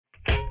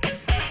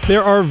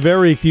There are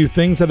very few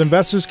things that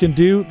investors can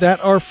do that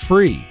are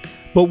free.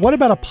 But what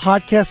about a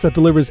podcast that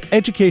delivers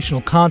educational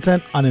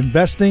content on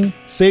investing,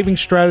 saving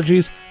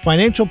strategies,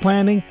 financial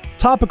planning,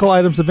 topical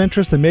items of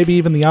interest, and maybe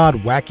even the odd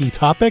wacky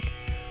topic?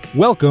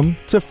 Welcome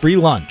to Free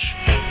Lunch.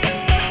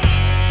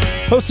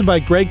 Hosted by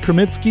Greg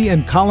Kreminsky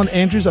and Colin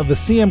Andrews of the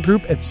CM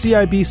Group at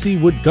CIBC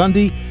Wood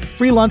Gundy,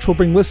 Free Lunch will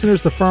bring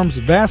listeners the firm's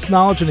vast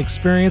knowledge and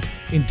experience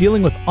in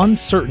dealing with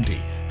uncertainty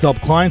to help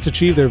clients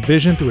achieve their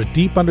vision through a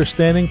deep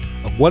understanding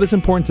of what is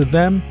important to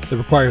them that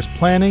requires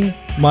planning,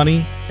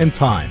 money, and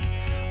time.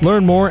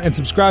 Learn more and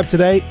subscribe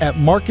today at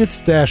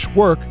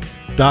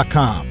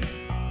markets-work.com.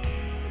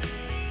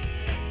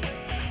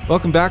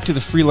 Welcome back to the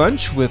Free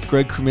Lunch with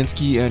Greg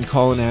Kreminsky and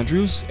Colin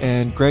Andrews.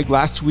 And Greg,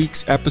 last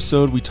week's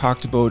episode, we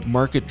talked about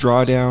market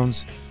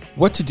drawdowns,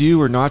 what to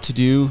do or not to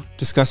do,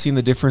 discussing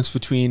the difference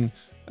between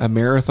a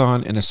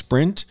marathon and a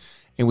sprint.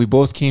 And we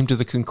both came to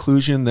the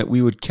conclusion that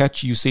we would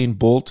catch Usain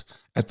Bolt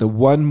at the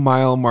 1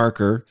 mile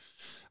marker,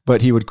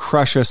 but he would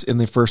crush us in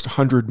the first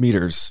 100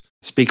 meters.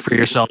 Speak for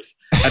yourself.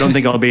 I don't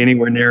think I'll be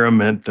anywhere near him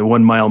at the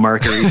 1 mile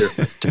marker either.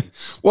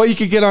 Well, you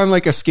could get on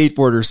like a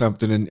skateboard or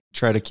something and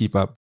try to keep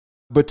up.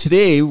 But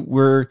today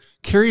we're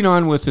carrying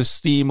on with this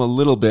theme a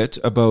little bit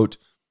about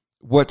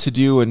what to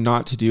do and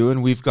not to do.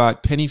 And we've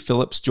got Penny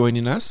Phillips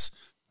joining us.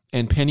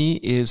 And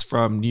Penny is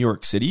from New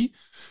York City,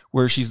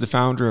 where she's the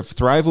founder of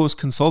Thrivos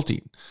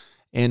Consulting.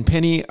 And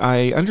Penny,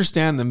 I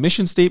understand the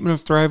mission statement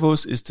of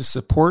Thrivos is to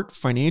support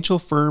financial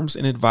firms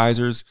and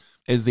advisors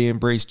as they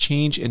embrace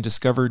change and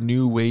discover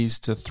new ways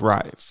to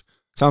thrive.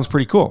 Sounds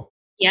pretty cool.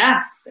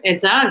 Yes, it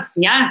does.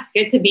 Yes,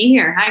 good to be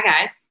here. Hi,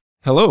 guys.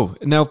 Hello.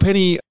 Now,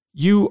 Penny,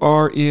 you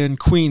are in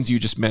Queens, you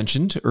just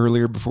mentioned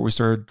earlier before we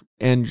started,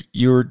 and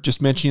you're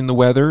just mentioning the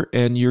weather,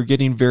 and you're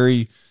getting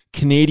very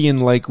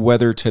Canadian-like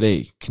weather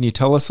today. Can you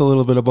tell us a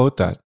little bit about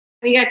that?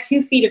 We got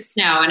 2 feet of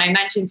snow, and I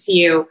mentioned to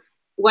you,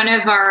 one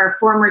of our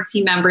former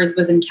team members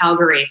was in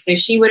Calgary, so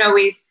she would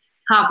always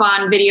hop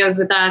on videos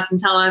with us and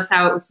tell us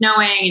how it was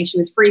snowing and she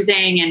was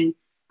freezing, and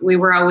we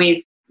were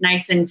always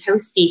nice and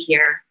toasty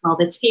here. Well,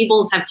 the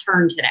tables have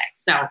turned today,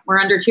 so we're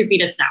under 2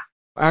 feet of snow.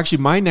 Actually,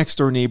 my next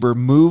door neighbor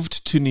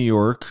moved to New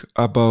York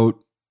about,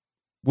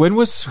 when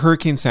was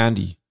Hurricane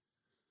Sandy?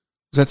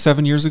 Was that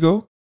 7 years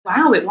ago?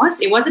 Wow, it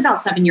was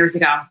about 7 years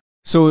ago.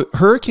 So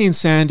Hurricane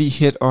Sandy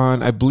hit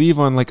on, I believe,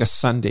 on like a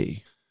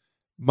Sunday.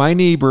 My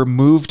neighbor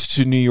moved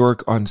to New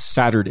York on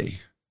Saturday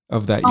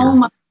of that year. Oh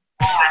my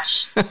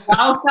gosh.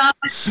 Welcome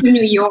to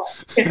New York.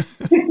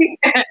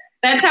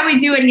 That's how we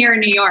do it here in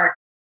New York.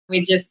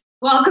 We just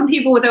welcome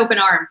people with open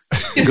arms.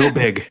 Go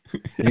big.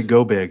 You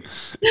go big.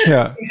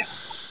 Yeah.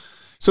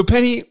 So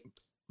Penny,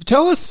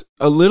 tell us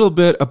a little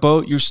bit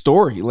about your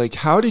story. Like,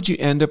 how did you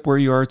end up where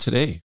you are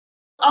today?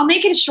 I'll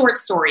make it a short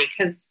story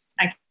because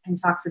I can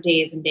talk for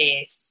days and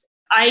days.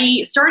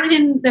 I started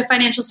in the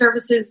financial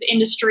services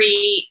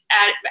industry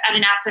at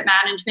an asset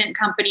management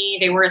company.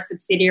 They were a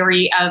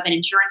subsidiary of an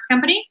insurance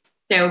company.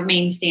 So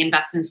Mainstay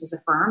Investments was a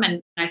firm.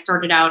 And I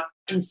started out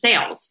in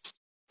sales,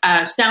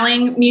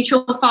 selling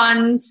mutual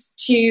funds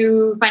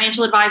to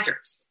financial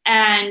advisors.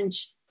 And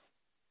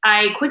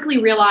I quickly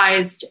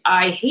realized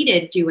I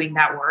hated doing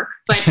that work,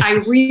 but I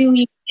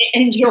really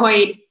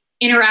enjoyed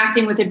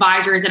interacting with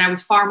advisors. And I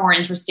was far more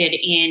interested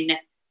in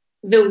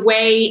the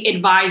way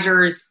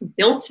advisors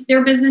built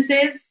their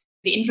businesses,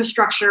 the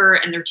infrastructure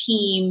and their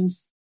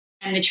teams,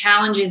 and the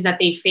challenges that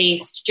they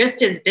faced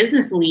just as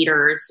business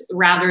leaders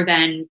rather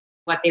than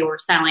what they were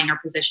selling or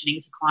positioning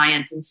to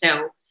clients. And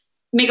so,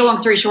 make a long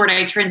story short,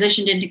 I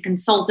transitioned into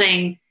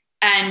consulting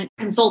and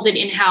consulted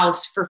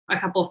in-house for a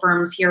couple of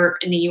firms here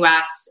in the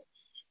US.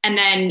 And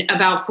then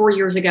about 4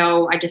 years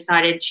ago, I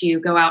decided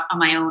to go out on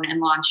my own and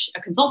launch a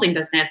consulting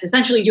business,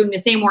 essentially doing the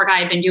same work I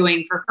had been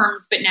doing for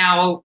firms, but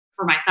now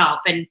for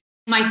myself. And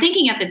my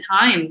thinking at the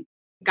time,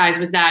 guys,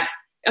 was that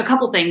a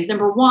couple things.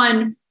 Number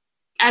one,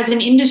 as an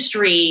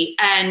industry,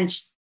 and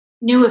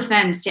no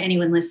offense to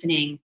anyone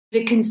listening,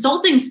 the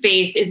consulting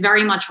space is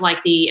very much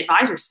like the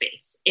advisor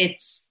space.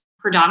 It's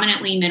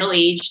predominantly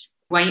middle-aged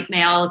white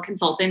male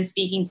consultants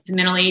speaking to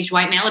middle-aged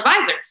white male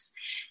advisors.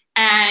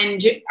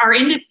 And our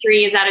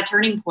industry is at a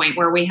turning point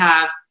where we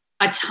have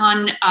a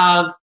ton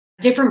of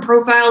different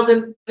profiles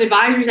of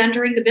advisors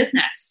entering the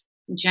business.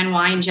 Gen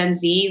Y and Gen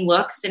Z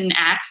looks and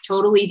acts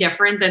totally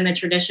different than the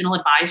traditional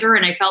advisor.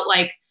 And I felt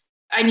like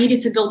I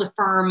needed to build a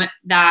firm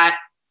that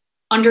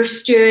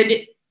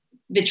understood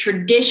the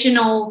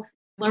traditional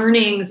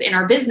learnings in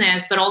our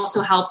business, but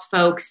also helped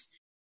folks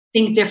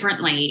think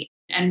differently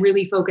and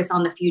really focus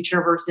on the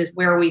future versus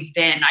where we've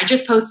been. I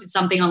just posted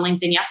something on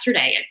LinkedIn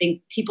yesterday. I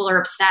think people are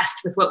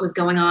obsessed with what was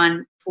going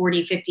on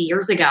 40, 50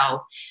 years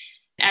ago.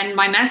 And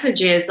my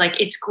message is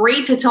like, it's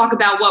great to talk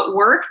about what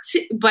worked,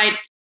 but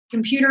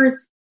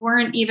computers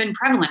weren't even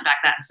prevalent back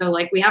then. So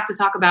like, we have to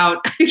talk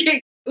about,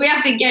 we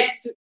have to get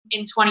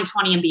in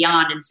 2020 and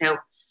beyond. And so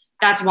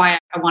that's why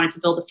I wanted to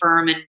build a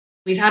firm. And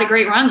we've had a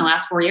great run the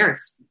last 4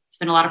 years. It's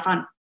been a lot of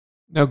fun.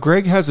 Now,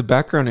 Greg has a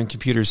background in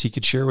computers he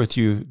could share with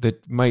you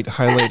that might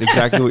highlight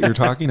exactly what you're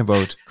talking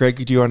about.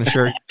 Greg, do you want to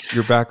share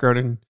your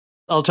background?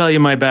 I'll tell you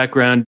my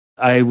background.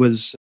 I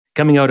was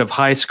coming out of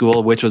high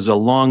school, which was a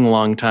long,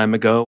 long time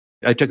ago,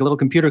 I took a little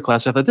computer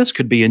class. I thought this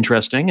could be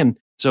interesting. And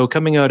so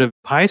coming out of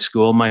high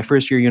school, my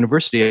first year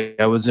university,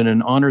 I was in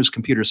an honors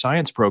computer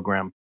science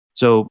program.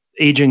 So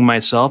aging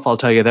myself, I'll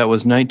tell you, that was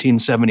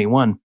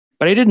 1971.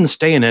 But I didn't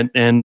stay in it.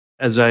 And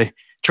as I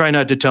try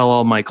not to tell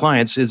all my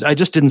clients, is I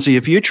just didn't see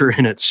a future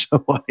in it.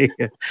 So I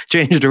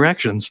changed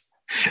directions.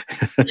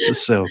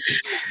 So,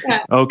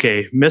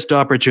 okay, missed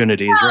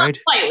opportunities, right?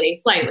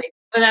 Slightly,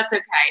 but that's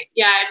okay.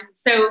 Yeah. And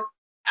so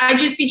I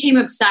just became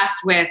obsessed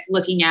with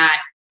looking at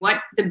what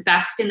the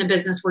best in the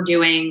business were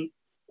doing,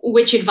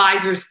 which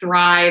advisors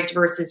thrived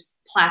versus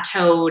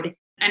plateaued.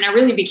 And I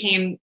really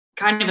became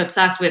kind of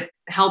obsessed with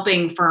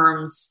helping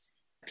firms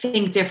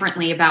think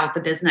differently about the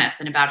business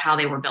and about how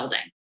they were building.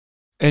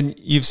 And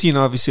you've seen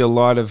obviously a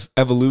lot of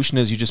evolution,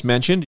 as you just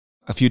mentioned.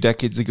 A few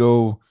decades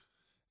ago,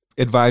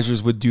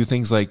 advisors would do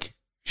things like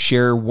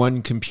share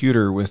one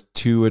computer with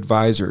two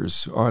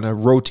advisors on a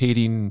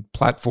rotating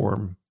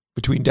platform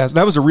between desks.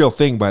 That was a real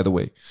thing, by the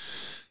way.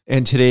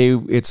 And today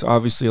it's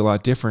obviously a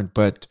lot different.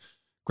 But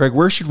Greg,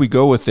 where should we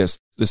go with this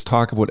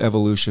talk about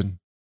evolution?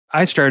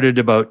 I started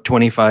about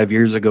 25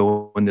 years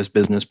ago in this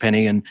business,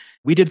 Penny, and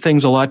we did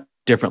things a lot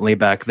differently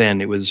back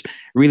then. It was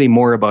really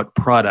more about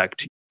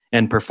product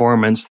and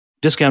performance.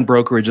 Discount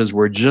brokerages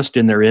were just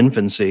in their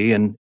infancy,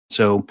 and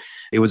so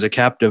it was a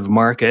captive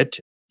market.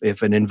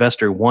 If an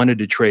investor wanted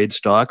to trade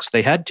stocks,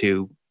 they had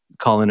to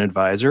call an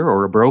advisor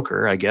or a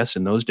broker, I guess,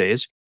 in those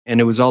days. And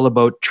it was all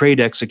about trade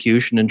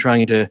execution and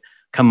trying to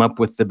come up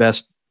with the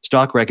best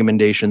stock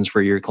recommendations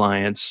for your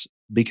clients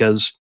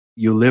because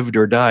you lived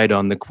or died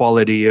on the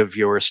quality of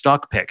your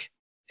stock pick.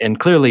 And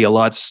clearly a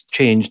lot's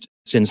changed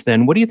since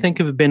then. What do you think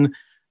have been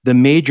the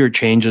major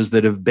changes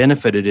that have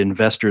benefited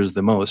investors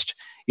the most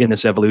in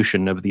this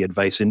evolution of the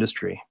advice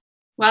industry?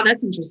 Wow,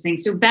 that's interesting.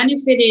 So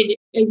benefited,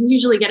 I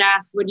usually get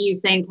asked, what do you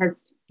think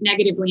has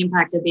negatively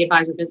impacted the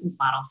advisor business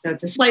model? So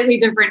it's a slightly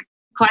different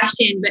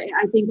question, but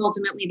I think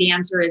ultimately the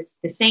answer is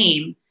the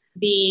same.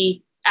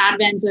 The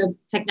advent of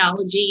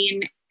technology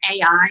and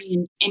AI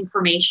and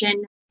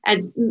information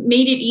has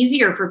made it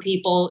easier for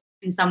people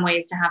in some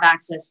ways to have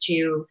access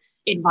to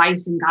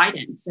advice and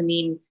guidance. I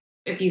mean,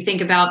 if you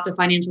think about the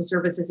financial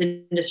services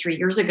industry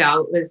years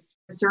ago, it was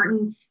a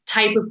certain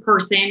type of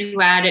person who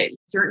had a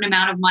certain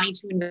amount of money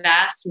to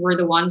invest were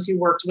the ones who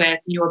worked with,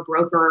 a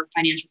broker or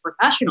financial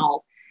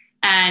professional.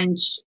 And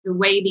the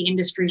way the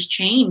industry's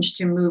changed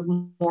to move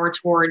more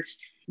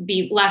towards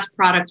be less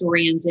product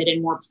oriented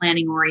and more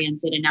planning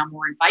oriented and now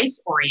more advice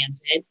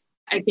oriented,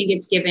 I think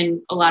it's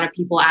given a lot of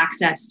people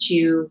access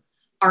to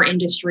our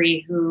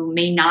industry who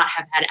may not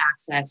have had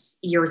access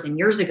years and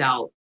years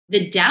ago.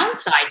 The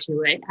downside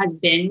to it has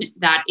been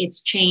that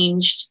it's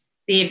changed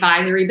the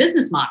advisory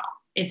business model.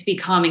 It's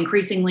become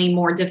increasingly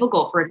more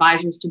difficult for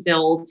advisors to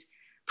build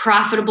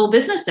profitable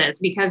businesses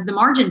because the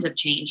margins have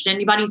changed.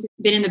 Anybody who's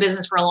been in the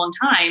business for a long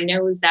time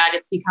knows that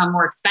it's become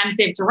more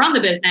expensive to run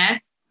the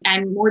business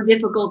and more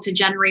difficult to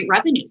generate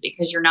revenue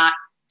because you're not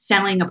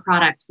selling a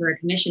product for a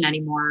commission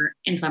anymore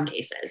in some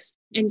cases.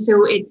 And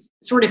so it's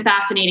sort of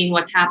fascinating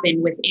what's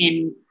happened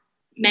within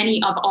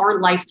many of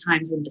our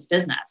lifetimes in this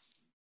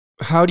business.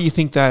 How do you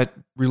think that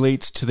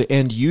relates to the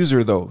end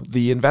user, though,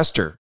 the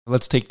investor?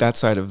 Let's take that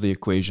side of the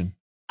equation.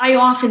 I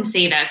often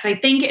say this. I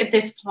think at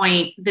this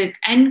point, the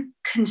end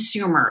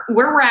consumer,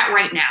 where we're at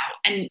right now,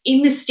 and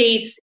in the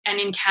States and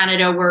in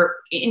Canada, we're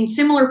in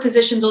similar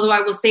positions, although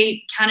I will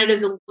say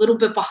Canada's a little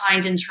bit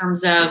behind in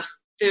terms of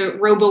the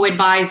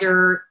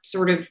robo-advisor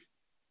sort of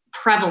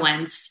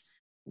prevalence.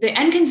 The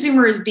end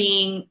consumer is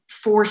being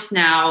forced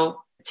now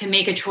to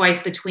make a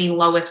choice between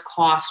lowest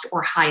cost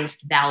or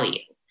highest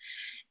value.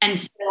 And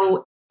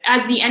so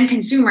as the end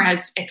consumer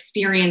has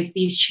experienced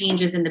these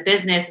changes in the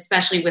business,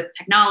 especially with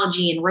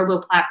technology and robo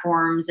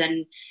platforms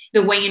and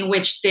the way in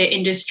which the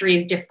industry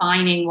is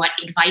defining what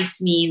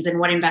advice means and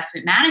what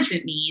investment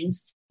management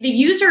means, the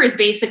user is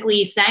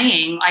basically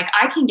saying, like,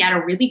 I can get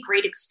a really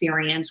great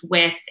experience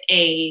with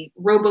a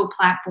robo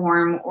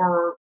platform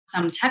or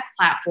some tech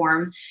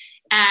platform,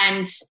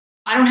 and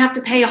I don't have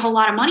to pay a whole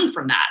lot of money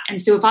from that. And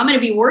so if I'm going to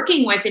be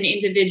working with an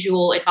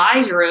individual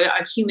advisor,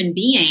 a human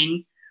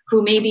being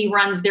who maybe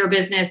runs their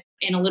business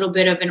in a little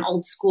bit of an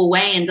old school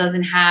way and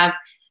doesn't have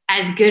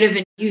as good of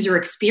a user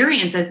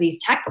experience as these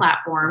tech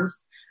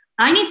platforms,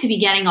 I need to be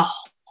getting a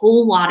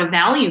whole lot of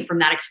value from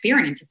that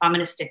experience if I'm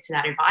going to stick to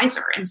that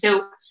advisor. And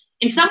so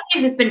in some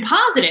ways it's been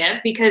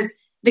positive because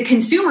the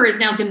consumer is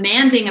now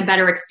demanding a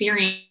better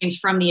experience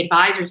from the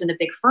advisors and the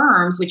big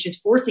firms, which is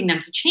forcing them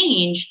to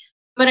change.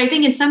 But I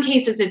think in some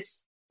cases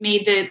it's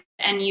made the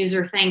end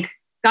user think,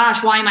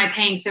 gosh, why am I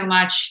paying so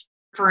much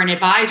for an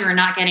advisor and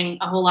not getting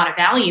a whole lot of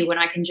value when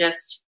I can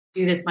just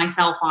do this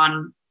myself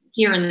on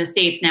here in the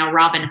States now?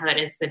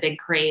 Robinhood is the big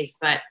craze,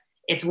 but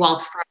it's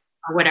Wealthfront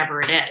or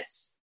whatever it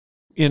is.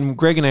 And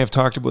Greg and I have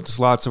talked about this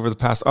lots over the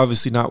past,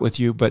 obviously not with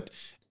you, but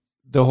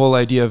the whole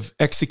idea of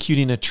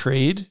executing a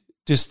trade,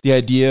 just the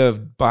idea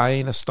of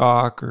buying a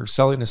stock or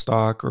selling a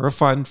stock or a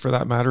fund for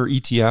that matter,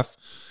 ETF,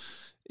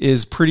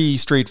 is pretty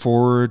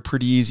straightforward,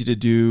 pretty easy to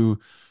do.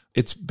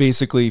 It's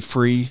basically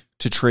free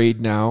to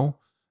trade now.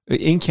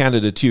 in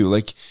Canada too.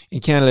 Like in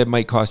Canada, it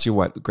might cost you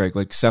what, Greg,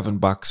 like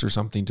 $7 or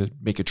something to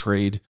make a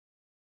trade.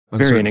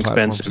 Very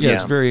inexpensive. Yeah,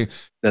 it's very.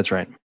 That's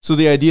right. So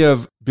the idea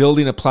of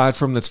building a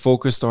platform that's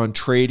focused on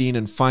trading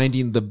and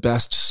finding the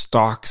best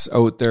stocks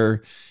out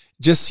there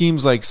just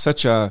seems like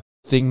such a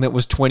thing that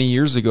was 20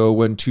 years ago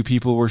when two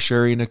people were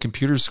sharing a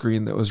computer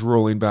screen that was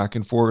rolling back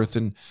and forth,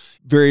 and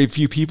very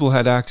few people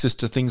had access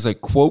to things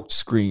like quote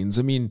screens.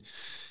 I mean,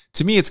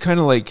 to me, it's kind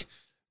of like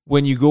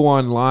when you go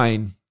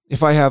online,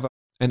 if I have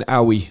an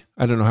owie,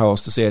 I don't know how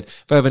else to say it.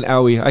 If I have an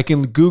owie, I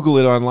can Google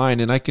it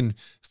online and I can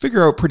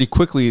figure out pretty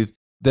quickly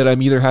that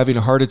I'm either having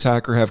a heart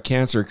attack or have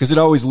cancer, because it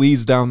always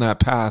leads down that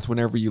path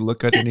whenever you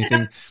look at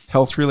anything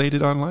health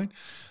related online.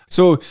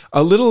 So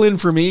a little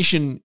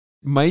information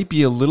might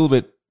be a little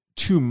bit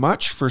too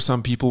much for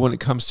some people when it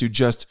comes to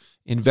just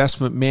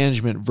investment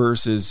management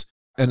versus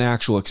an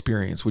actual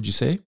experience. Would you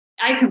say?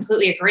 I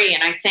completely agree.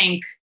 And I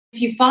think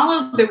if you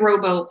follow the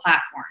robo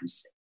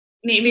platforms,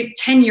 maybe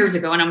 10 years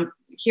ago, and I'm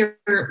here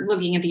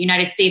looking at the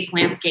United States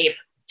landscape,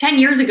 10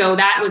 years ago,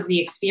 that was the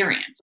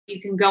experience. You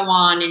can go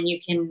on and you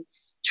can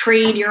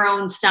trade your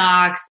own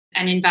stocks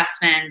and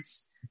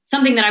investments,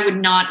 something that I would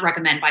not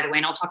recommend, by the way,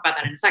 and I'll talk about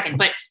that in a second.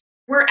 But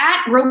we're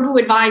at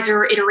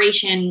robo-advisor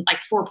iteration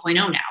like 4.0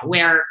 now,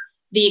 where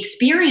the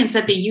experience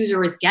that the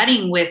user is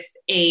getting with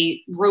a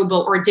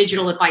robo or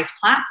digital advice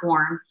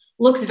platform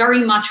looks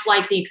very much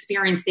like the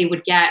experience they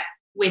would get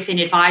with an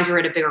advisor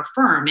at a bigger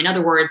firm. In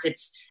other words,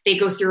 they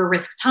go through a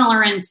risk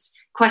tolerance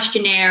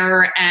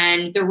questionnaire,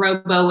 and the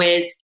robo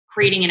is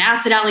creating an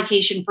asset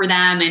allocation for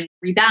them and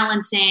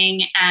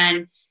rebalancing.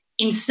 And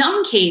in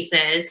some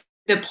cases,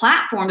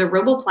 the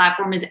robo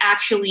platform is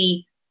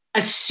actually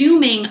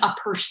assuming a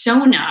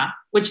persona,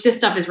 which this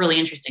stuff is really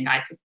interesting,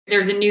 guys.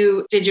 There's a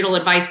new digital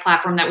advice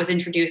platform that was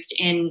introduced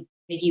in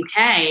the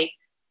UK.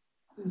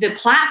 The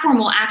platform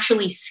will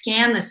actually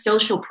scan the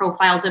social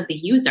profiles of the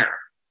user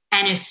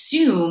and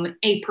assume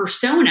a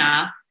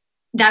persona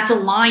that's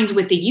aligned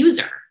with the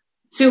user.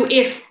 So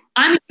if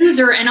I'm a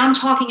user and I'm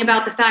talking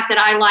about the fact that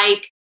I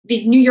like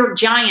the New York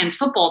Giants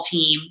football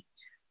team,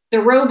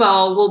 the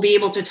robo will be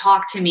able to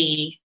talk to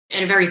me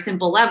at a very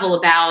simple level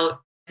about,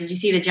 did you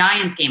see the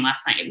Giants game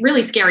last night?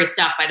 Really scary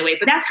stuff, by the way.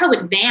 But that's how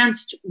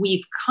advanced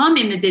we've come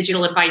in the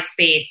digital advice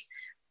space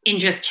in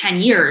just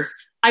 10 years.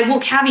 I will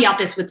caveat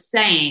this with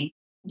saying,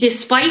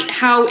 despite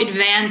how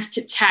advanced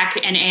tech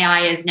and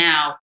AI is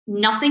now,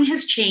 nothing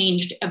has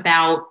changed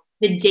about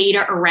the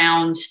data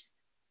around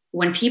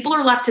when people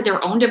are left to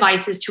their own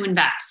devices to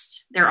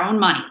invest their own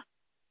money.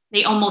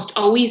 They almost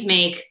always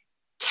make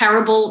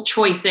terrible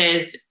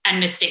choices and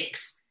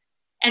mistakes.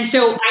 And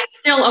so I'm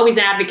still always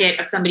an advocate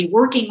of somebody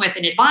working with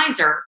an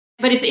advisor,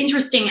 but it's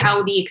interesting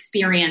how the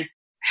experience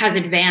has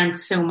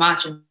advanced so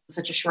much in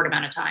such a short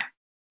amount of time.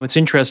 What's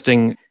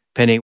interesting,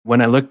 Penny,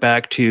 when I look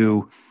back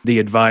to the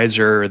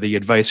advisor or the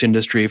advice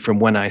industry from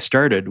when I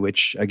started,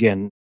 which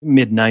again,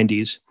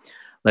 mid-90s,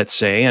 let's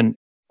say, and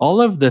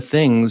all of the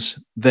things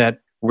that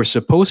were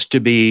supposed to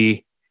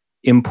be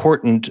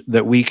important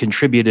that we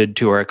contributed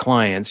to our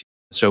clients.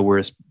 So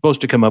we're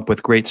supposed to come up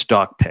with great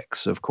stock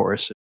picks, of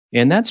course.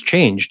 And that's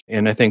changed.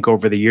 And I think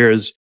over the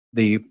years,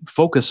 the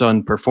focus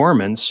on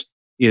performance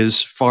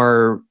is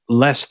far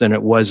less than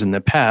it was in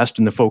the past.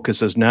 And the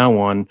focus is now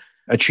on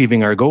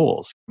achieving our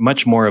goals,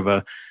 much more of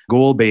a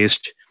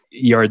goal-based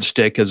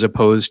yardstick as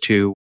opposed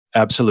to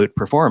absolute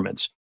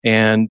performance.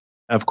 And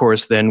of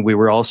course, then we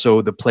were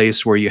also the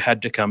place where you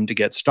had to come to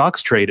get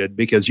stocks traded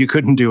because you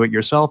couldn't do it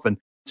yourself. And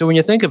so when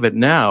you think of it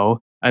now,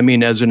 I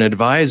mean, as an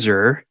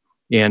advisor,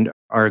 and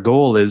our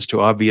goal is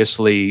to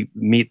obviously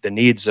meet the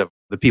needs of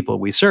the people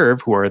we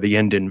serve, who are the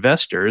end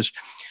investors,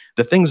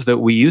 the things that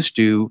we used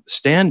to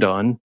stand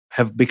on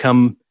have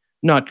become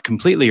not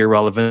completely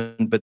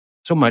irrelevant, but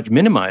so much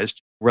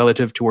minimized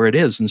relative to where it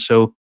is. And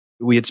so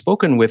we had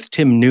spoken with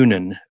Tim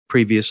Noonan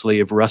previously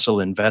of Russell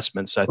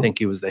Investments. I think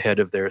he was the head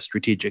of their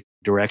strategic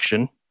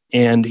direction.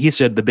 And he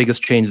said the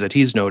biggest change that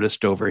he's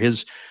noticed over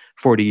his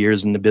 40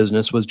 years in the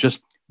business was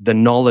just the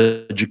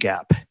knowledge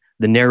gap,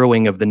 the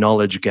narrowing of the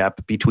knowledge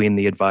gap between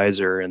the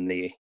advisor and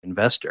the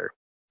investor,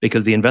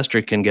 because the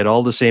investor can get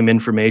all the same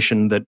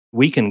information that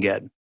we can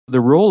get.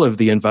 The role of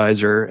the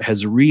advisor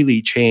has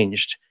really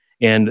changed.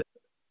 And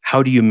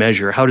how do you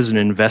measure? How does an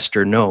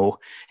investor know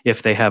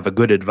if they have a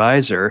good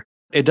advisor?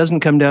 It doesn't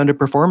come down to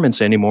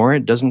performance anymore.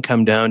 It doesn't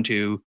come down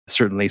to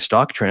certainly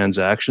stock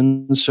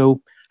transactions.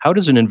 So how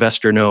does an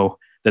investor know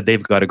that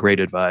they've got a great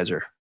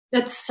advisor?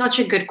 That's such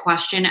a good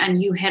question.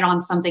 And you hit on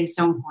something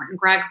so important,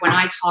 Greg. When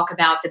I talk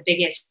about the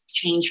biggest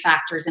change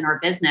factors in our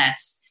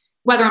business,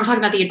 whether I'm talking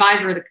about the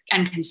advisor or the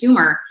end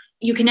consumer,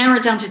 you can narrow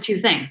it down to two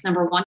things.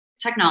 Number one,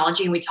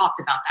 technology. And we talked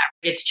about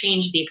that. It's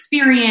changed the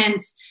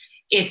experience.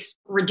 It's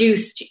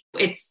reduced,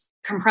 it's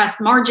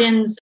compressed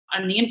margins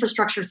on the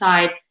infrastructure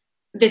side.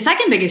 The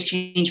second biggest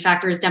change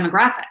factor is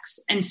demographics.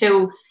 And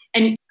so,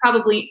 and you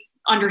probably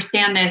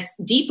understand this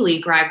deeply,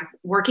 Greg,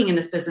 working in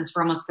this business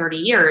for almost 30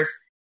 years,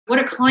 what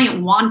a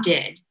client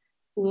wanted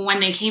when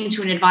they came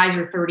to an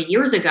advisor 30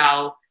 years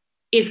ago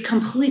is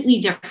completely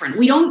different.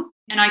 We don't,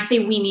 and I say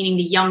we meaning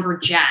the younger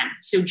gen,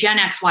 so Gen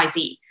X, Y,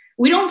 Z.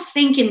 we don't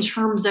think in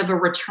terms of a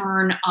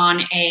return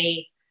on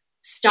a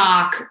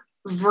stock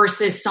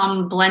versus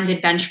some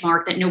blended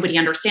benchmark that nobody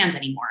understands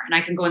anymore. And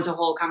I can go into a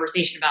whole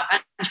conversation about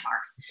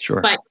benchmarks. Sure.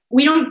 But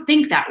we don't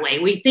think that way.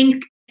 We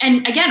think,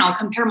 and again, I'll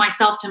compare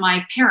myself to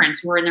my parents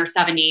who were in their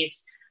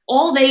 70s.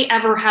 All they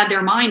ever had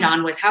their mind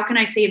on was, how can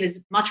I save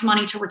as much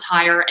money to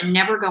retire and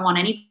never go on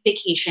any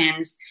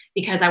vacations,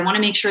 because I want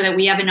to make sure that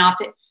we have enough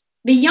to...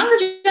 The younger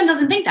gen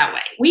doesn't think that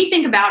way. We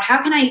think about,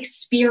 how can I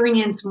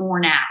experience more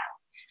now?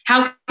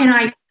 How can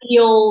I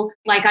feel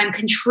like I'm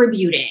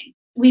contributing?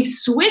 We've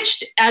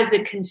switched as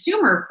a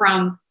consumer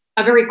from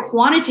a very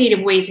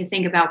quantitative way to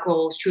think about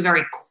goals to a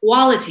very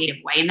qualitative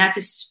way. And that's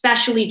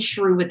especially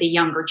true with the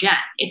younger gen.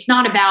 It's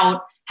not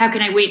about, how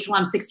can I wait till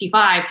I'm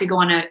 65 to go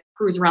on a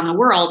cruise around the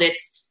world?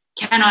 It's,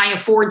 can I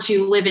afford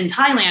to live in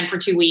Thailand for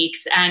 2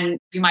 weeks and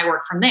do my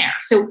work from there?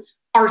 So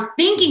our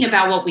thinking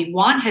about what we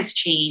want has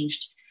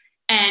changed.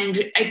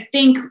 And I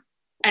think,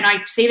 and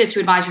I say this to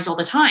advisors all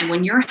the time,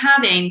 when you're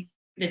having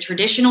the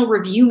traditional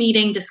review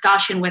meeting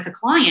discussion with a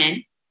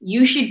client,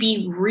 you should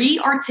be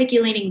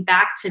re-articulating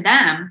back to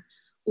them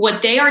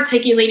what they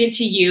articulated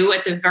to you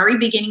at the very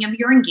beginning of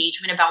your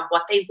engagement about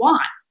what they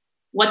want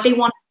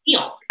to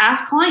feel.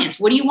 Ask clients,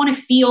 what do you want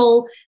to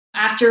feel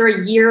after a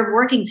year of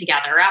working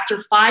together,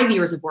 after 5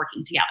 years of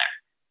working together?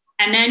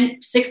 And then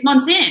 6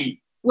 months in,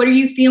 what are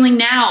you feeling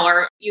now?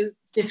 Or you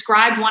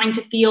described wanting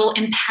to feel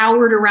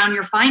empowered around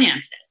your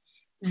finances.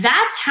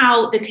 That's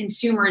how the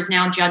consumer is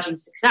now judging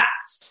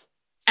success.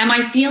 Am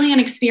I feeling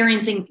and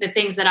experiencing the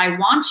things that I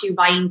want to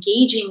by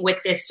engaging with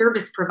this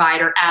service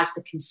provider as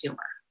the consumer?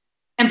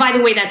 And by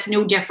the way, that's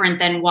no different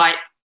than what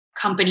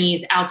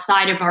companies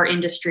outside of our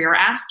industry are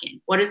asking.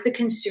 What does the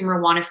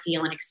consumer want to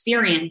feel and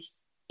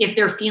experience? If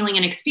they're feeling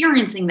and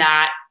experiencing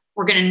that,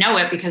 we're going to know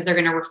it because they're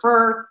going to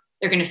refer,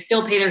 they're going to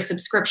still pay their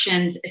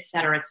subscriptions, et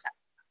cetera, et cetera.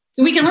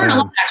 So we can learn a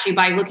lot actually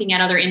by looking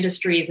at other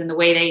industries and the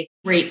way they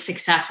rate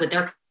success with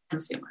their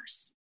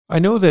consumers. I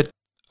know that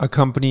a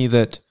company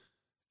that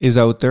is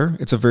out there,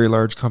 it's a very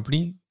large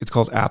company. It's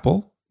called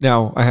Apple.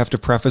 Now, I have to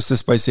preface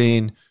this by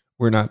saying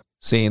we're not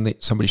saying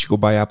that somebody should go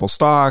buy Apple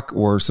stock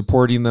or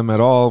supporting them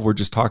at all. We're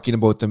just talking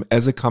about them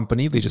as a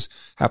company. They just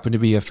happen to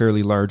be a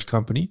fairly large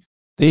company.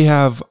 They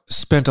have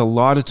spent a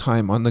lot of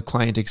time on the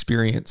client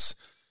experience,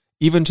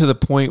 even to the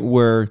point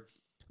where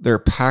their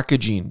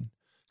packaging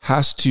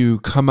has to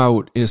come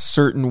out in a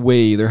certain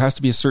way. There has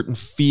to be a certain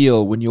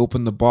feel when you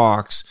open the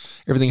box.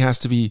 Everything has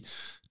to be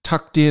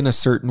tucked in a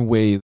certain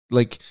way.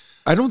 Like,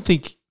 I don't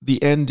think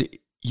the end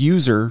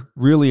user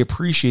really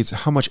appreciates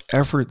how much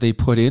effort they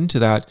put into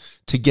that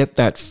to get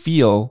that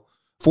feel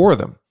for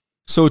them.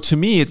 So to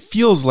me, it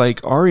feels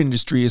like our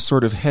industry is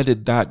sort of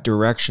headed that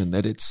direction,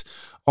 that it's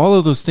all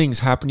of those things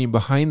happening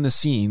behind the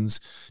scenes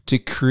to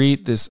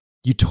create this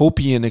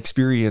utopian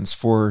experience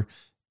for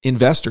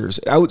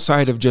investors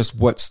outside of just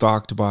what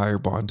stock to buy or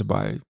bond to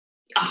buy.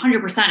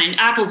 100%. And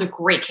Apple's a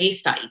great case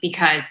study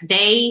because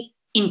they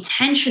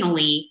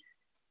intentionally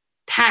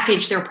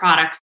package their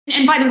products.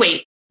 And by the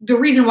way, the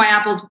reason why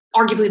Apple's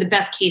arguably the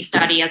best case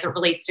study as it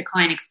relates to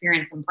client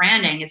experience and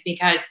branding is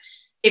because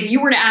if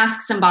you were to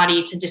ask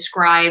somebody to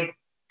describe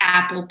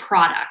Apple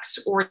products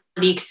or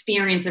the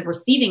experience of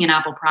receiving an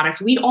Apple product,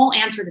 we'd all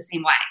answer the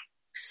same way.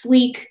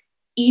 Sleek,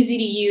 easy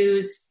to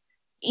use,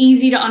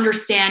 easy to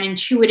understand,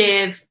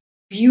 intuitive,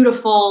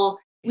 beautiful.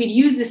 We'd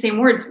use the same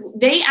words.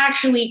 They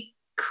actually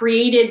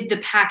created the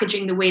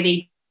packaging the way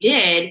they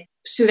did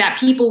so that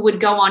people would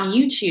go on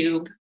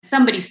YouTube.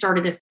 Somebody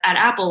started this at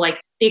Apple,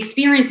 like the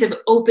experience of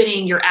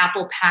opening your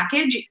Apple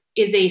package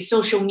is a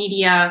social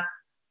media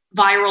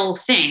viral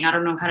thing. I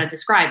don't know how to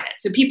describe it.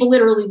 So people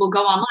literally will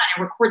go online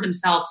and record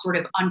themselves sort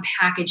of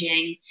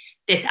unpackaging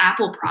this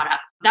Apple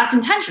product. That's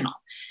intentional.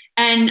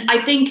 And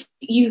I think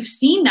you've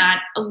seen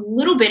that a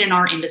little bit in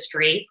our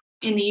industry.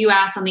 In the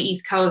US on the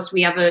East Coast,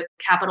 we have a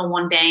Capital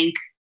One bank.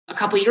 A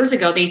couple of years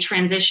ago, they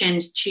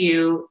transitioned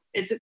to,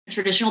 it's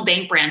traditional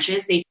bank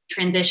branches. They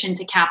transitioned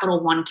to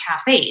Capital One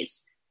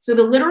cafes. So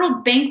the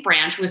literal bank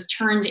branch was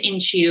turned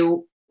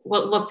into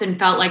what looked and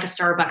felt like a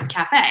Starbucks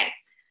cafe.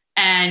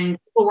 And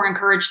people were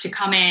encouraged to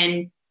come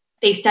in.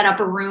 They set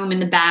up a room in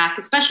the back,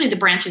 especially the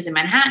branches in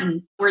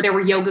Manhattan, where there were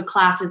yoga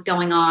classes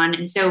going on.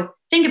 And so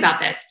think about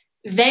this.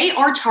 They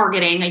are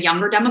targeting a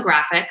younger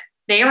demographic.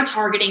 They are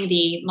targeting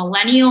the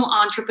millennial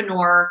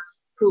entrepreneur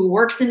who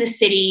works in the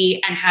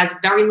city and has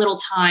very little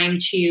time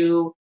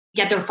to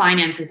get their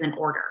finances in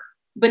order.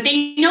 But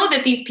they know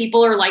that these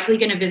people are likely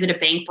going to visit a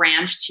bank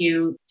branch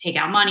to take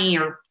out money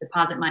or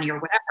deposit money or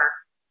whatever.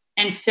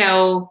 And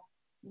so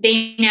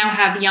they now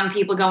have young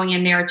people going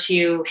in there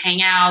to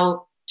hang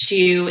out,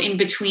 to in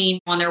between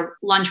on their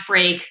lunch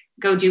break,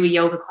 go do a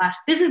yoga class.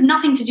 This has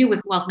nothing to do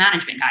with wealth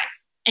management,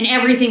 guys, and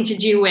everything to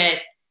do with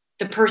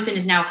the person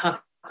is now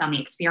hooked on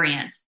the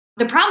experience.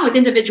 The problem with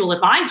individual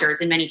advisors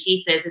in many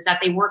cases is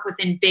that they work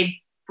within big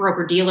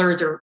broker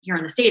dealers or here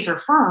in the States or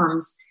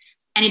firms.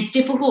 And it's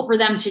difficult for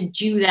them to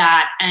do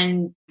that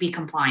and be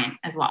compliant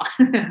as well.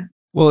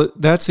 Well,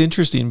 that's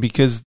interesting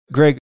because,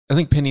 Greg, I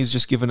think Penny's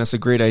just given us a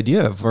great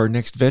idea of our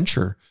next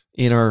venture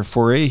in our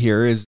foray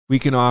here is we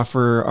can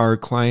offer our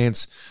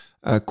clients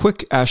a quick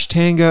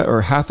Ashtanga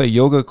or Hatha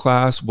yoga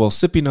class while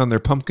sipping on their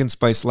pumpkin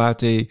spice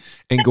latte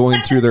and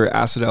going through their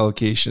asset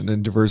allocation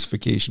and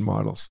diversification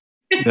models.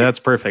 That's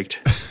perfect.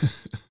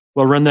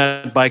 We'll run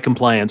that by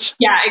compliance.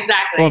 Yeah,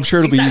 exactly. Well, I'm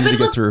sure it'll be easy to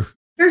get through.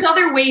 There's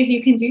other ways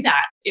you can do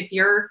that. If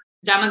your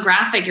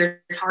demographic,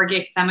 your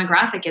target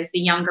demographic is the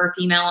younger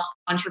female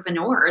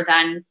entrepreneur,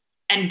 then,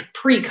 and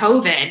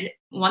pre-COVID,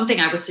 one thing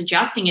I was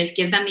suggesting is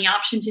give them the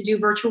option to do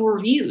virtual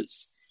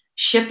reviews.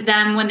 Ship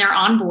them when they're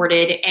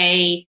onboarded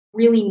a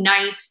really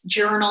nice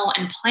journal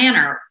and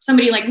planner.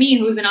 Somebody like me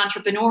who's an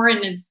entrepreneur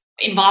and is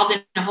involved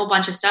in a whole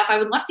bunch of stuff, I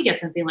would love to get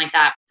something like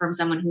that from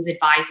someone who's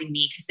advising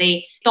me because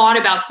they thought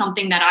about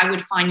something that I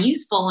would find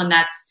useful and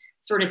that's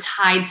sort of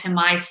tied to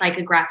my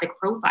psychographic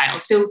profile.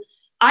 So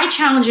I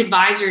challenge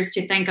advisors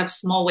to think of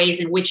small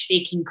ways in which they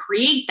can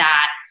create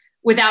that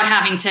without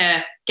having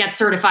to get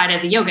certified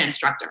as a yoga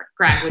instructor,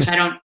 Greg, which I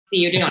don't see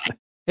you doing.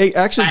 Hey,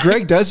 actually,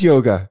 Greg does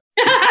yoga.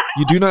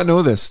 You do not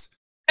know this.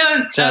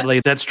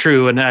 Sadly, that's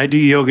true. And I do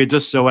yoga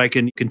just so I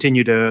can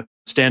continue to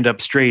stand up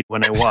straight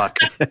when I walk.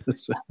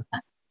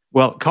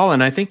 Well,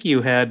 Colin, I think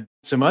you had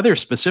some other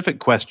specific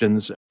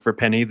questions for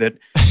Penny that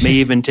may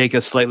even take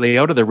us slightly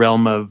out of the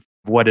realm of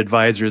what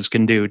advisors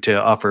can do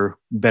to offer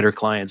better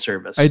client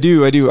service. I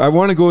do. I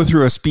want to go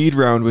through a speed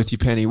round with you,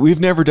 Penny. We've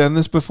never done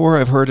this before.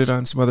 I've heard it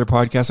on some other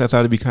podcasts. I thought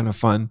it'd be kind of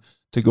fun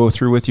to go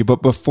through with you.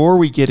 But before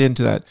we get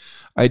into that,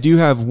 I do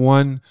have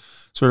one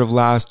sort of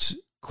last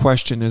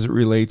question as it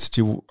relates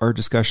to our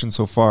discussion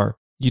so far.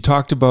 You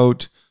talked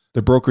about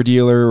the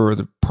broker-dealer or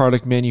the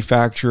product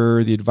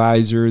manufacturer, the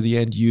advisor, the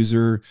end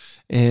user.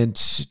 And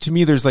to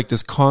me, there's like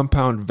this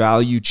compound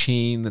value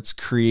chain that's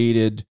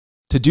created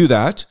to do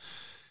that.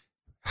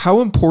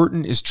 How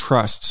important is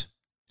trust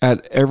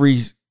at every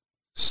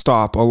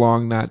stop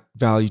along that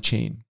value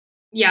chain?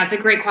 Yeah, it's a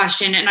great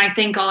question. And I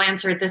think I'll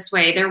answer it this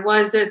way. There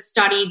was a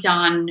study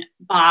done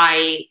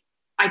by,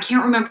 I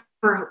can't remember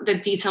the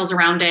details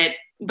around it,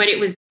 but it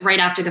was right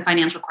after the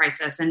financial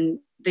crisis. And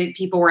the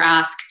people were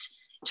asked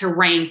to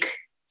rank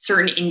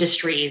certain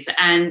industries.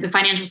 And the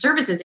financial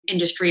services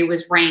industry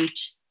was ranked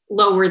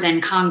lower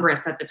than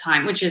Congress at the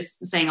time, which is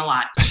saying a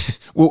lot.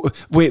 Well,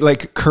 wait,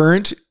 like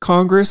current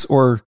Congress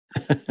or?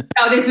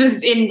 No, this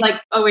was in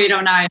like 08,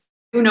 09.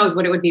 Who knows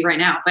what it would be right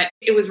now, but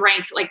it was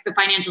ranked like the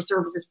financial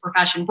services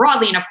profession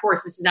broadly. And of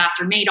course, this is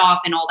after Madoff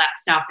and all that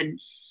stuff.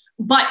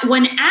 But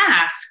when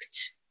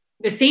asked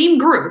the same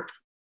group,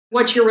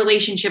 what's your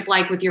relationship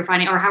like with your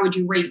or how would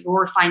you rate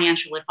your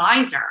financial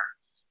advisor?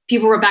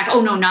 People were back,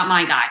 oh no, not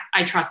my guy.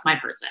 I trust my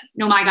person.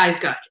 No, my guy's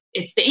good.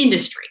 It's the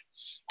industry.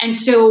 And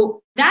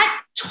so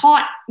that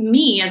taught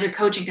me as a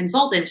coach and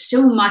consultant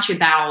so much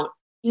about,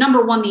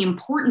 number one, the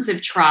importance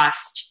of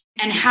trust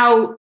and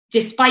how,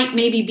 despite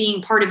maybe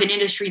being part of an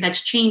industry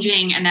that's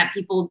changing and that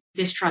people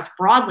distrust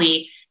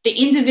broadly, the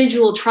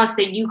individual trust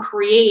that you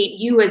create,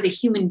 you as a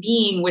human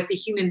being with the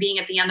human being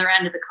at the other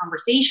end of the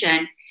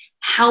conversation,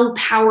 how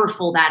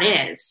powerful that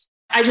is.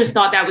 I just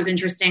thought that was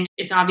interesting.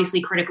 It's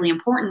obviously critically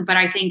important, but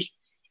I think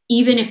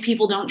even if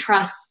people don't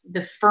trust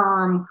the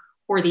firm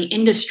or the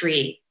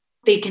industry,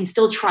 they can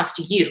still trust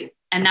you.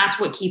 And that's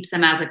what keeps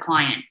them as a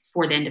client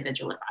for the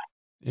individual advisor.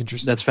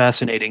 Interesting. That's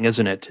fascinating,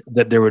 isn't it?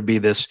 That there would be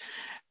this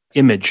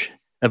image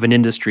of an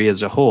industry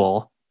as a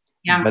whole,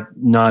 but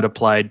not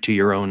applied to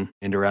your own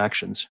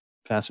interactions.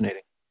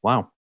 Fascinating.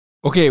 Wow.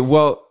 Okay,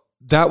 well,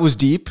 that was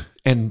deep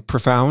and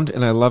profound,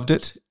 and I loved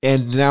it.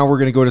 And now we're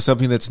going to go to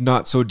something that's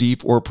not so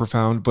deep or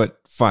profound, but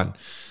fun.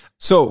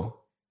 So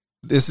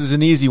this is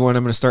an easy one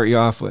I'm going to start you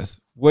off with.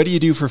 What do you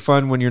do for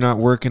fun when you're not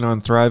working on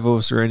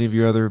Thrivos or any of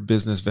your other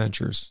business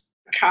ventures?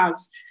 Gosh.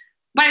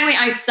 By the way,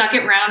 I suck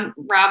at round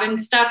robin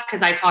stuff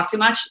because I talk too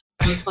much.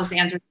 I'm supposed to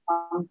answer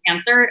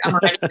I'm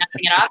already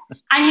messing it up.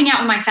 I hang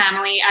out with my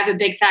family. I have a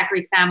big fat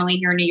Greek family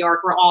here in New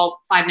York. We're all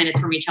 5 minutes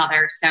from each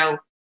other. So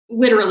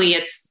literally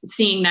it's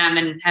seeing them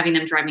and having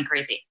them drive me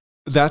crazy.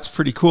 That's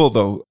pretty cool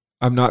though.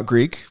 I'm not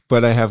Greek,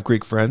 but I have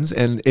Greek friends.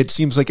 And it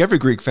seems like every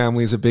Greek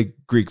family is a big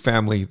Greek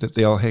family that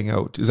they all hang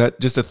out. Is that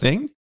just a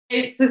thing?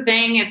 It's a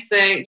thing. It's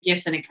a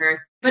gift and a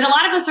curse. But a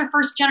lot of us are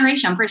first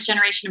generation. I'm first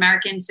generation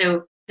American.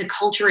 So the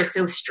culture is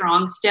so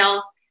strong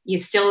still. You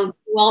still do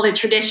all the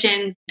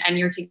traditions and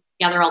you're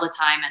together all the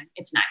time. And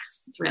it's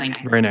nice. It's really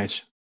nice. Very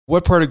nice.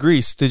 What part of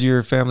Greece did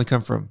your family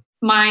come from?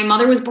 My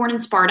mother was born in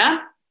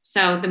Sparta.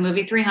 So the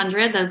movie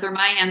 300, those are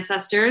my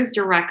ancestors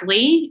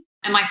directly.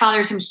 And my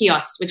father's from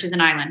Chios, which is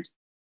an island.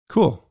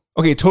 Cool.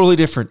 Okay, totally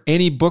different.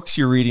 Any books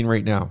you're reading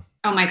right now?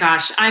 Oh my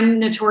gosh. I'm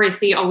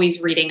notoriously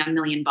always reading a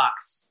million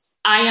books.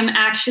 I am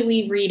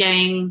actually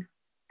reading,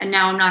 and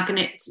now I'm not going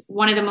to,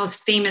 one of the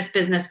most famous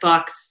business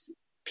books.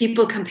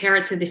 People compare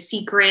it to The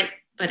Secret,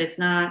 but it's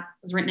not.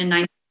 It was written in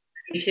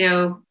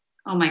 1992.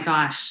 Oh my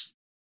gosh.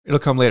 It'll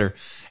come later.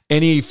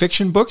 Any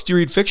fiction books? Do you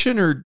read fiction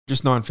or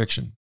just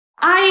nonfiction?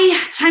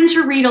 I tend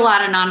to read a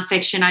lot of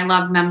nonfiction. I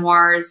love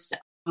memoirs.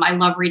 I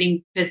love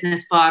reading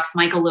business books,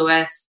 Michael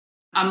Lewis.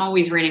 I'm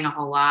always reading a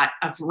whole lot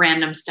of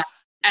random stuff.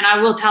 And I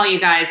will tell you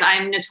guys,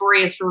 I'm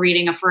notorious for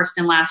reading a first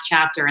and last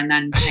chapter and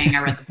then saying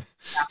I read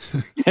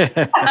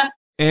the book.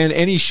 And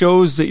any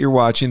shows that you're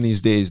watching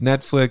these days,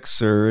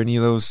 Netflix or any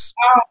of those?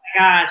 Oh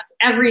my gosh.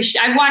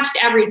 I've watched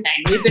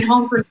everything. We've been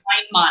home for 9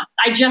 months.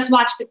 I just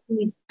watched The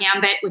Queen's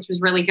Gambit, which was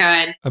really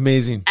good.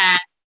 Amazing. And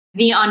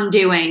The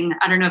Undoing.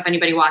 I don't know if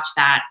anybody watched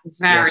that.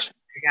 Very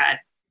good.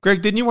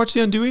 Greg, didn't you watch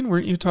The Undoing?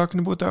 Weren't you talking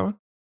about that one?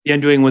 The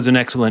Undoing was an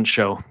excellent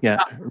show. Yeah,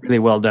 really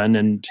well done.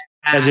 And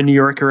as a New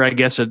Yorker, I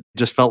guess it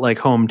just felt like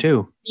home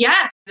too.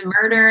 Yeah, the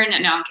murder.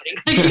 No, I'm kidding.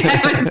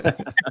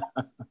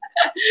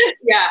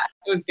 Yeah,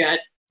 it was good.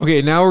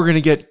 Okay, now we're going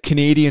to get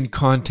Canadian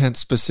content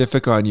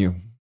specific on you.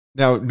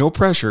 Now, no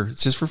pressure.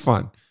 It's just for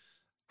fun.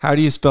 How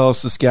do you spell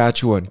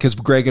Saskatchewan? Because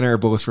Greg and I are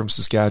both from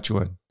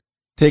Saskatchewan.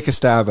 Take a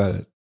stab at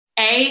it.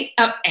 A.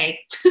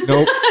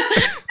 Nope.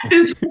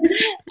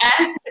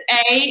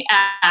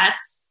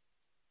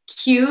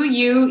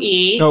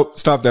 SASQUE. Nope,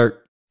 stop there.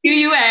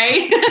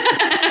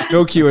 QUA.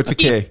 No Q, it's a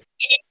K.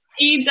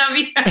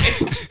 EWA.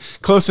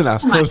 Close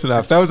enough.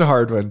 That was a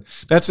hard one.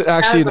 That's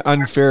actually an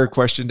unfair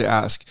question to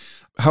ask.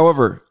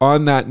 However,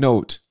 on that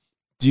note,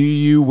 do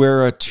you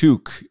wear a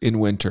toque in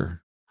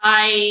winter?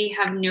 I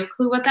have no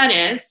clue what that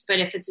is, but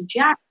if it's a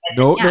jacket,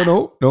 No.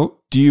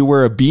 Do you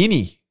wear a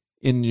beanie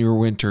in your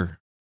winter?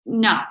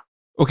 No.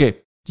 Okay.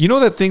 Do you know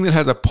that thing that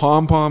has a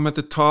pom-pom at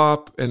the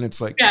top and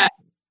it's like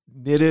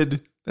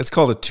knitted? That's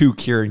called a toque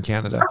here in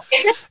Canada.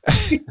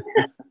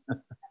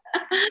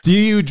 Do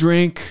you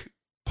drink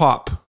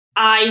pop?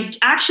 I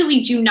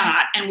actually do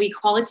not, and we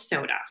call it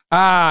soda.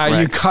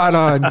 You caught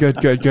on. Good.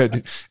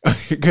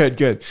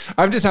 Good.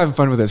 I'm just having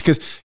fun with this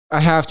because I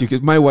have to,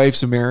 because my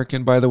wife's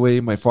American, by the way.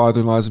 My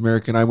father-in-law is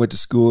American. I went to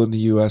school in the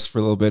US for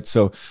a little bit,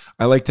 so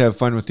I like to have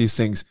fun with these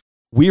things.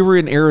 We were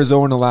in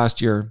Arizona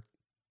last year,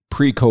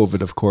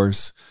 pre-COVID, of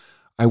course.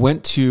 I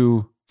went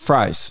to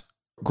Fry's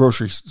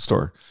grocery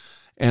store,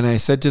 and I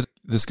said to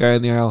this guy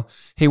in the aisle,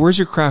 "Hey, where's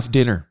your craft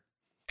dinner?"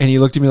 And he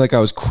looked at me like I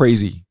was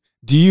crazy.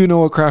 Do you know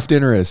what craft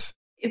dinner is?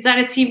 Is that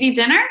a TV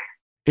dinner?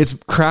 It's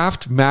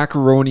Kraft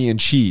macaroni and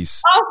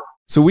cheese. Oh.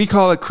 So we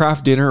call it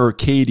Kraft dinner or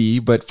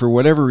KD, but for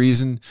whatever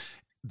reason,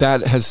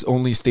 that has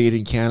only stayed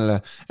in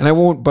Canada. And I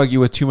won't bug you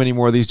with too many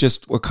more of these,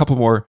 just a couple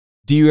more.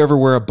 Do you ever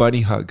wear a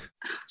bunny hug?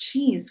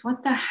 Jeez,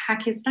 what the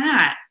heck is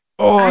that?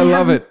 Oh, I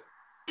love it.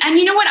 And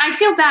you know what? I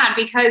feel bad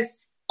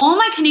because all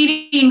my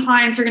Canadian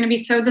clients are going to be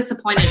so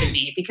disappointed in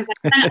me because I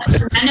spent a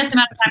tremendous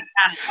amount of time in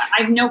Canada.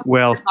 I have no clue what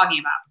you're talking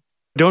about.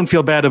 Don't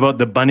feel bad about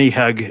the bunny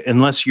hug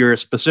unless you're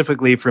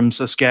specifically from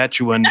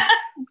Saskatchewan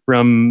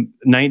from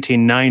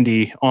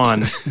 1990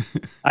 on.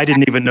 I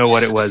didn't even know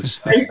what it was.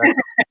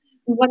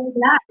 What is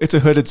that? It's a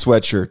hooded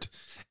sweatshirt.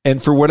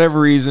 And for whatever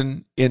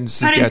reason in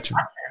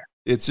Saskatchewan,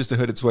 it's just a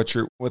hooded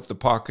sweatshirt with the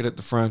pocket at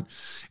the front.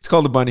 It's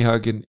called a bunny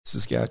hug in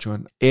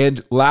Saskatchewan.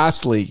 And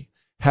lastly,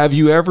 have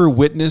you ever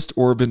witnessed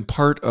or been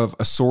part of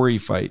a sorry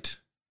fight?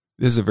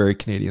 This is a very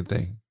Canadian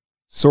thing.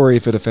 Sorry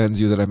if it offends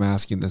you that I'm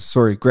asking this.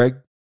 Sorry, Greg?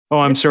 Oh,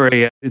 I'm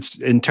sorry. It's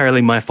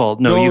entirely my fault.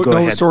 No, you go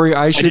ahead. Sorry.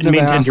 I shouldn't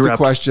have asked the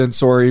question.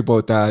 Sorry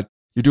about that.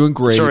 You're doing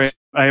great. Sorry.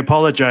 I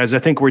apologize. I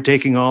think we're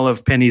taking all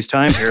of Penny's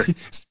time here.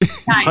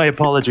 My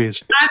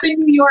apologies. I'm a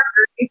New Yorker.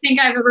 You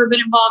think I've ever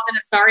been involved in a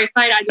sorry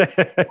fight? I just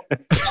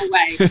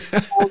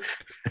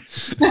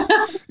no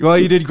way. Well,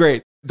 you did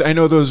great. I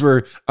know those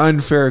were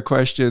unfair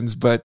questions,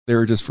 but they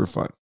were just for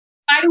fun.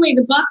 By the way,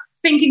 the book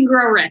Think and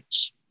Grow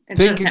Rich.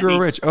 Think and Grow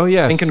Rich. Oh,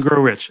 yes. Think and Grow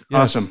Rich. Yes.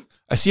 Awesome.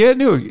 I see. I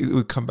knew it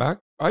would come back.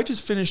 I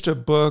just finished a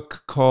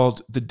book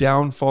called The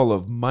Downfall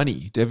of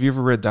Money. Have you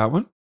ever read that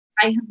one?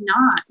 I have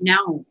not.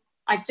 No.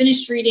 I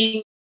finished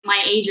reading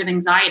My Age of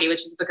Anxiety,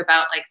 which is a book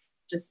about like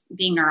just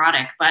being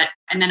neurotic.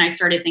 And then I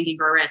started Think and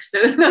Grow Rich.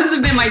 So those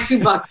have been my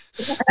two books.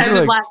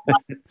 Like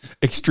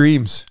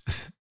extremes.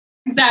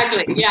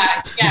 Exactly.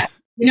 Yeah.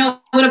 You know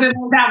a little bit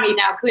more about me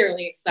now,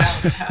 clearly. So.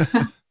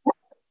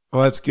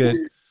 Well, that's good.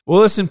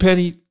 Well, listen,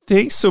 Penny,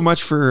 thanks so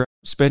much for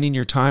spending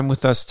your time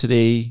with us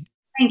today.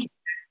 Thank you.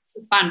 This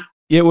was fun.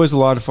 It was a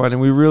lot of fun, and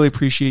we really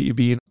appreciate you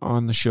being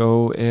on the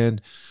show. And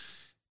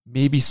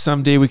maybe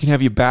someday we can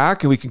have you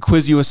back and we can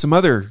quiz you with some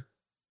other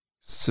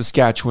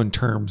Saskatchewan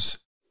terms.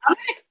 I'm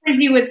going to quiz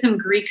you with some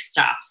Greek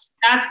stuff.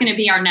 That's going to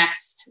be our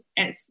next.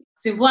 It's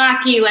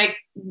souvlaki, like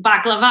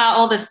baklava,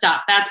 all this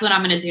stuff. That's what I'm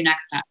going to do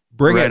next time.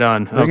 Bring it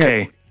on.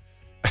 Okay.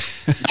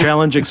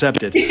 Challenge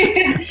accepted.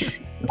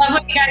 Love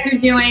what you guys are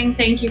doing.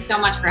 Thank you so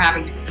much for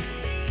having me.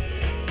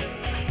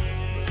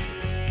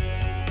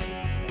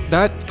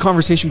 That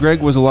conversation,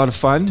 Greg, was a lot of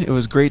fun. It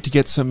was great to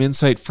get some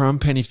insight from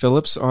Penny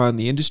Phillips on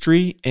the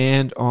industry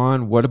and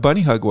on what a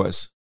bunny hug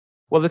was.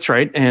 Well, that's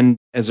right. And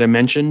as I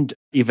mentioned,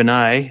 even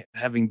I,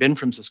 having been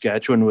from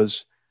Saskatchewan,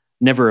 was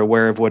never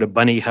aware of what a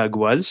bunny hug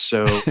was.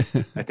 So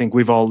I think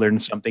we've all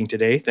learned something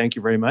today. Thank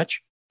you very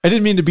much. I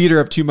didn't mean to beat her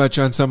up too much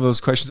on some of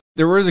those questions.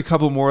 There was a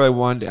couple more I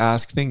wanted to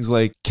ask. Things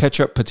like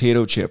ketchup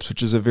potato chips,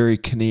 which is a very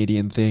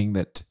Canadian thing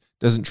that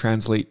doesn't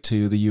translate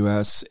to the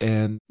US.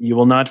 And you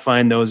will not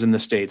find those in the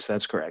States.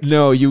 That's correct.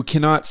 No, you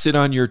cannot sit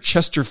on your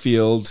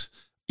Chesterfield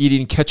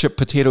eating ketchup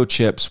potato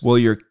chips while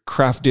your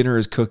craft dinner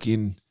is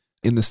cooking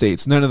in the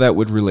States. None of that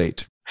would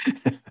relate.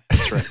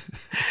 That's right.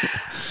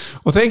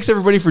 Well, thanks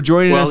everybody for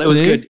joining us today. Well,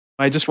 it was good.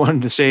 I just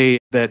wanted to say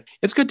that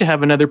it's good to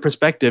have another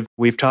perspective.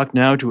 We've talked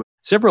now to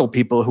several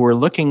people who are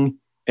looking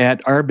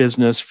at our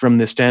business from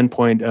the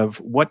standpoint of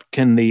what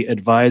can the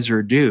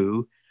advisor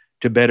do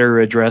to better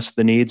address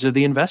the needs of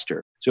the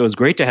investor. So it was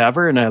great to have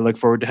her, and I look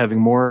forward to having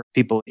more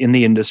people in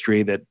the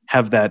industry that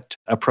have that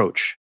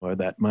approach or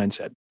that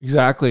mindset.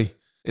 Exactly.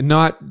 And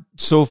not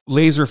so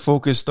laser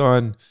focused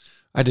on,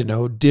 I don't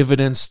know,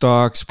 dividend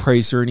stocks,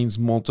 price earnings,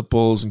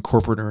 multiples, and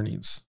corporate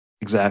earnings.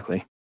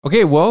 Exactly.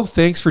 Okay, well,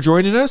 thanks for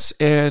joining us.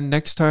 And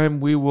next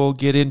time we will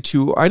get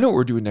into, I know what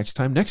we're doing next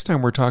time. Next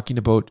time we're talking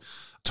about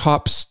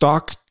top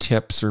stock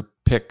tips or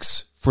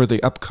picks for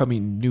the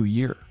upcoming new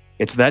year.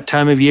 It's that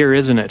time of year,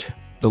 isn't it?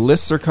 The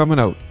lists are coming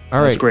out. All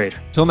right. That's great.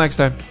 Till next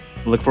time.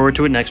 Look forward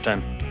to it next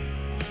time.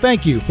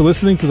 Thank you for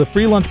listening to the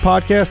Free Lunch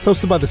Podcast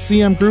hosted by the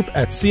CM Group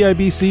at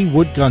CIBC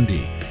Wood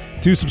Gundy.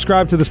 To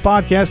subscribe to this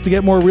podcast to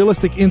get more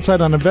realistic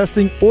insight on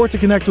investing or to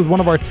connect with one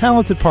of our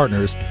talented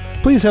partners,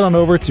 please head on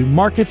over to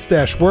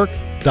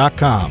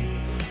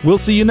markets-work.com. We'll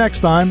see you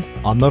next time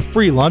on the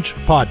Free Lunch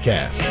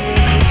Podcast.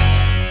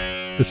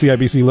 The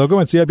CIBC logo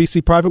and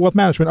CIBC Private Wealth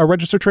Management are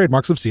registered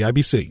trademarks of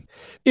CIBC.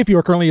 If you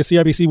are currently a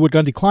CIBC Wood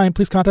Gundy client,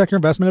 please contact your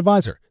investment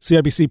advisor.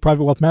 CIBC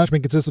Private Wealth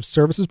Management consists of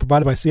services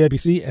provided by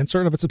CIBC and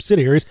certain of its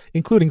subsidiaries,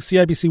 including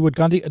CIBC Wood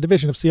Gundy, a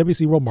division of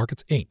CIBC World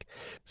Markets, Inc.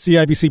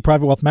 CIBC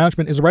Private Wealth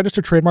Management is a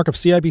registered trademark of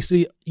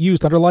CIBC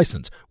used under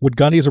license. Wood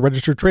Gundy is a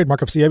registered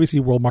trademark of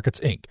CIBC World Markets,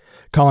 Inc.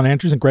 Colin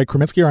Andrews and Greg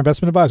Kreminsky are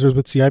investment advisors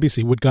with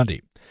CIBC Wood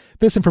Gundy.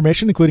 This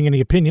information, including any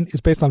opinion,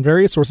 is based on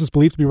various sources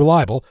believed to be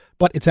reliable,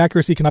 but its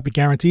accuracy cannot be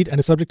guaranteed and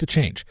is subject to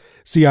change.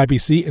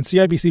 CIBC and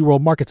CIBC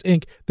World Markets,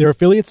 Inc., their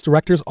affiliates,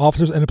 directors,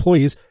 officers, and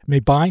employees may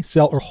buy,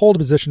 sell, or hold a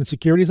position in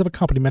securities of a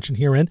company mentioned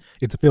herein,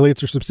 its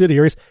affiliates or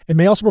subsidiaries, and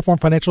may also perform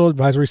financial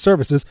advisory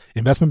services,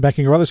 investment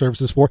banking or other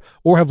services for,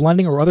 or have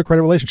lending or other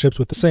credit relationships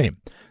with the same.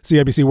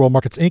 CIBC World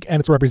Markets, Inc. and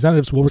its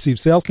representatives will receive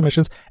sales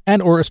commissions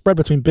and or a spread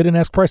between bid and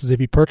ask prices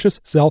if you purchase,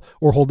 sell,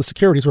 or hold the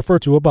securities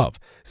referred to above.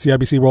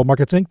 CIBC World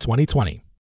Markets, Inc. 2020.